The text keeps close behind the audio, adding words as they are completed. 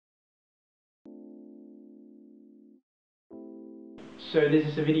So this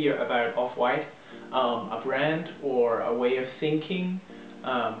is a video about Off-White, a brand or a way of thinking,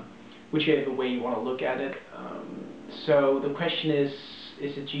 whichever way you want to look at it. So the question is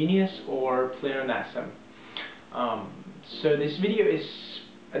it genius or pleonasm? So this video is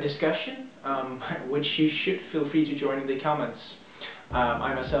a discussion, which you should feel free to join in the comments.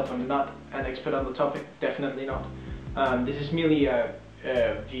 I myself am not an expert on the topic, definitely not. This is merely a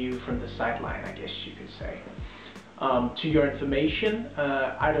view from the sideline, I guess you could say. To your information,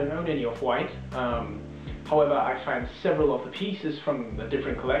 I don't own any Off-White. However, I find several of the pieces from the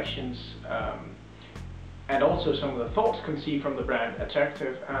different collections and also some of the thoughts conceived from the brand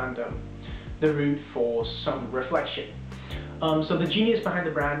attractive and the route for some reflection. So the genius behind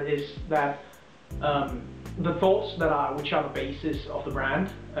the brand is that the thoughts which are the basis of the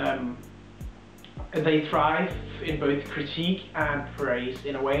brand, they thrive in both critique and praise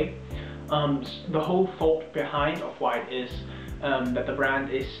in a way. The whole thought behind Off-White is that the brand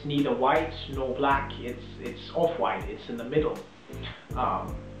is neither white nor black, it's Off-White, it's in the middle.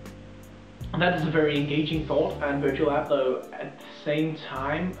 That is a very engaging thought, and Virgil Abloh at the same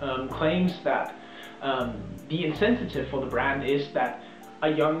time claims that the incentive for the brand is that a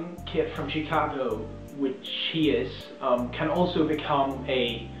young kid from Chicago, which he is, can also become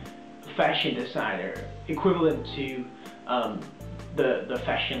a fashion designer equivalent to the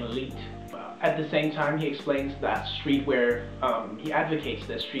fashion elite. At the same time, he explains that streetwear, he advocates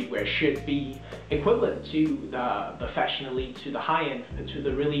that streetwear should be equivalent to the fashion elite, to the high end, to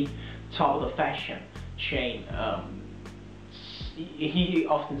the really top of the fashion chain. He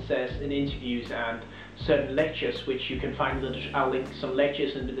often says in interviews and certain lectures, which you can find, I'll link some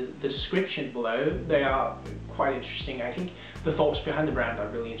lectures in the description below. They are quite interesting. I think the thoughts behind the brand are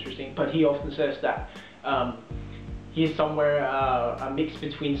really interesting, but he often says that he is somewhere a mix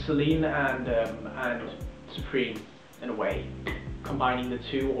between Celine and Supreme in a way, combining the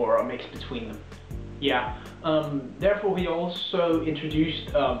two, or a mix between them. Yeah. Therefore, he also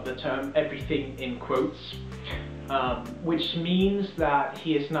introduced the term "everything" in quotes, which means that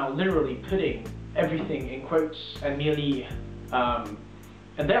he is now literally putting everything in quotes and merely, and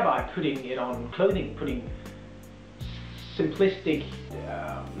thereby putting it on clothing, putting simplistic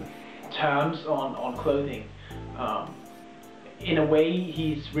terms on clothing. In a way,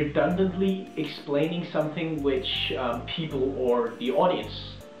 he's redundantly explaining something which people or the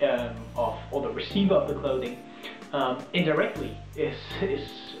audience or the receiver of the clothing indirectly is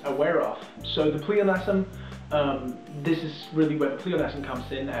aware of. So the pleonasm, this is really where the pleonasm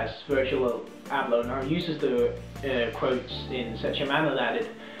comes in, as Virgil Abloh now uses the quotes in such a manner that it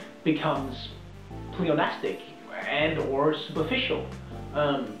becomes pleonastic and or superficial.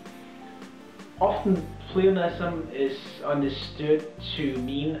 Often pleonasm is understood to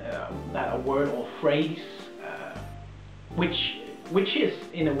mean that a word or phrase which is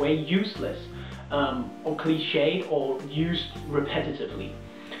in a way useless or cliched or used repetitively.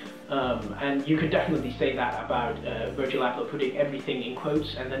 And you could definitely say that about Virgil Abloh putting everything in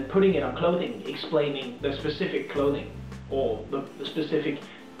quotes and then putting it on clothing, explaining the specific clothing or the specific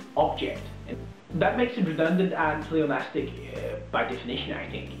object. And that makes it redundant and pleonastic by definition, I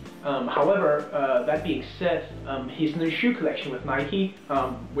think. However, that being said, his new shoe collection with Nike,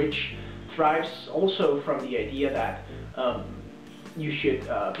 which thrives also from the idea that you should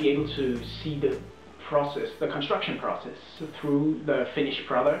be able to see the process, the construction process, through the finished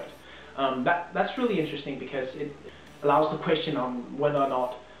product. That's really interesting because it allows the question on whether or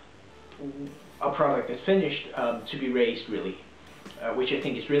not a product is finished to be raised, really. Which I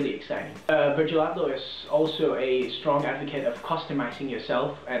think is really exciting. Virgil Abloh is also a strong advocate of customizing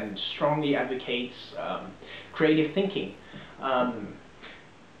yourself and strongly advocates creative thinking.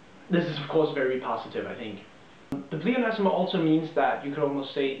 This is of course very positive, I think. The pleonasm also means that you could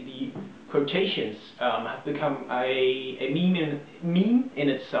almost say the quotations have become a meme in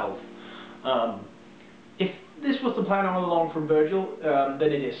itself. If this was the plan all along from Virgil,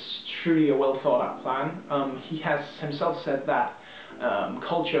 then it is truly a well thought out plan. He has himself said that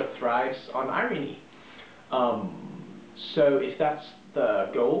culture thrives on irony. So if that's the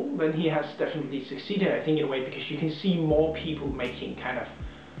goal, then he has definitely succeeded, I think, in a way, because you can see more people making kind of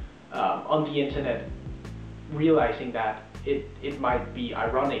on the internet, realizing that it might be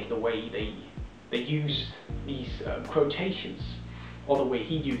ironic the way they use these quotations, or the way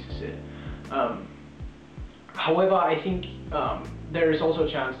he uses it. However, I think there is also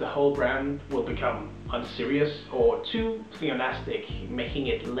a chance the whole brand will become unserious or too pleonastic, making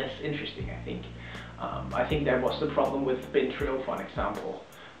it less interesting, I think. I think that was the problem with Bin Trill, for example,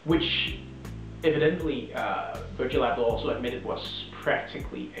 which evidently Virgil Abloh also admitted was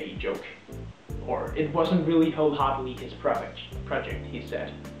practically a joke, or it wasn't really wholeheartedly his project, he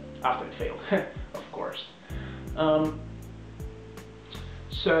said, after it failed, of course.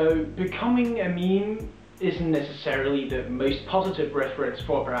 So becoming a meme isn't necessarily the most positive reference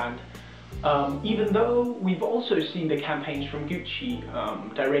for a brand, even though we've also seen the campaigns from Gucci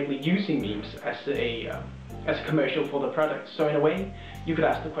directly using memes as a commercial for the product. So in a way, you could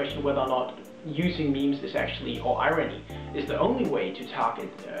ask the question whether or not using memes is actually, or irony, is the only way to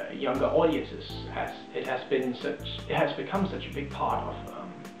target younger audiences, as it has become such a big part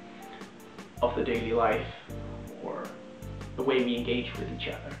of the daily life, or the way we engage with each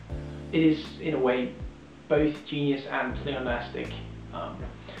other. It is, in a way, both genius and pleonastic.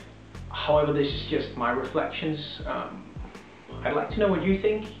 However, this is just my reflections. I'd like to know what you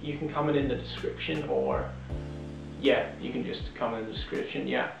think. You can comment in the description, or yeah, you can just comment in the description,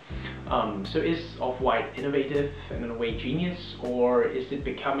 yeah. So is Off-White innovative and in a way genius, or is it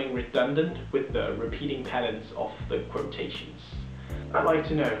becoming redundant with the repeating patterns of the quotations? I'd like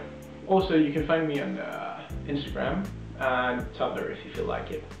to know. Also, you can find me on Instagram and Tumblr if you feel like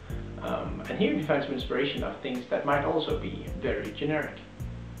it. And here you can find some inspiration of things that might also be very generic.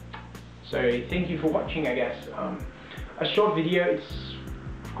 So thank you for watching, I guess. A short video, it's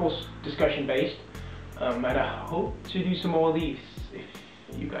of course discussion based, and I hope to do some more of these if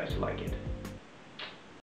you guys like it.